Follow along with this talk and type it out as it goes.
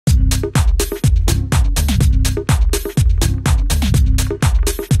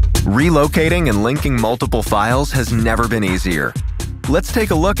Relocating and linking multiple files has never been easier. Let's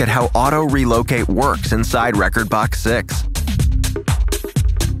take a look at how Auto Relocate works inside rekordbox 6.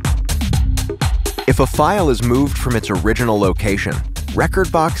 If a file is moved from its original location,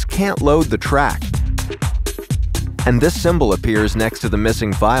 rekordbox can't load the track, and this symbol appears next to the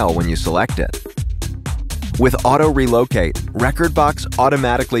missing file when you select it. With Auto Relocate, rekordbox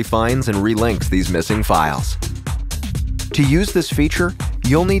automatically finds and relinks these missing files. To use this feature,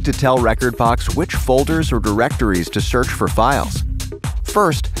 you'll need to tell rekordbox which folders or directories to search for files.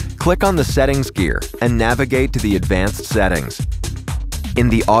 First, click on the Settings gear and navigate to the Advanced Settings. In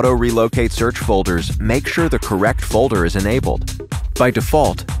the Auto Relocate search folders, make sure the correct folder is enabled. By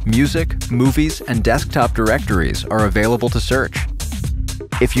default, music, movies, and desktop directories are available to search.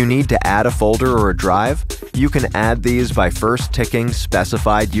 If you need to add a folder or a drive, you can add these by first ticking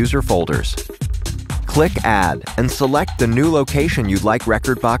specified user folders. Click Add and select the new location you'd like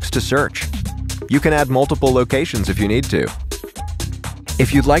rekordbox to search. You can add multiple locations if you need to.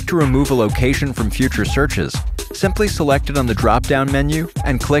 If you'd like to remove a location from future searches, simply select it on the drop-down menu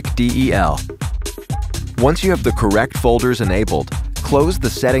and click DEL. Once you have the correct folders enabled, close the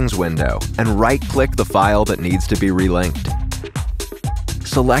Settings window and right-click the file that needs to be relinked.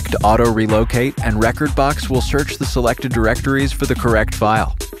 Select Auto Relocate and rekordbox will search the selected directories for the correct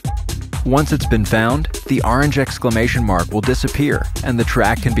file. Once it's been found, the orange exclamation mark will disappear and the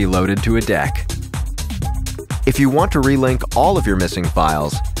track can be loaded to a deck. If you want to relink all of your missing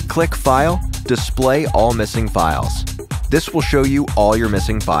files, click File, Display All Missing Files. This will show you all your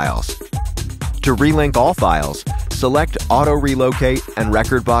missing files. To relink all files, select Auto Relocate and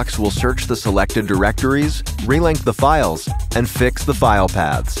rekordbox will search the selected directories, relink the files, and fix the file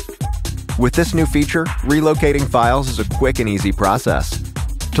paths. With this new feature, relocating files is a quick and easy process.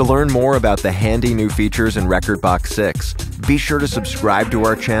 To learn more about the handy new features in rekordbox 6, be sure to subscribe to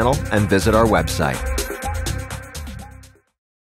our channel and visit our website.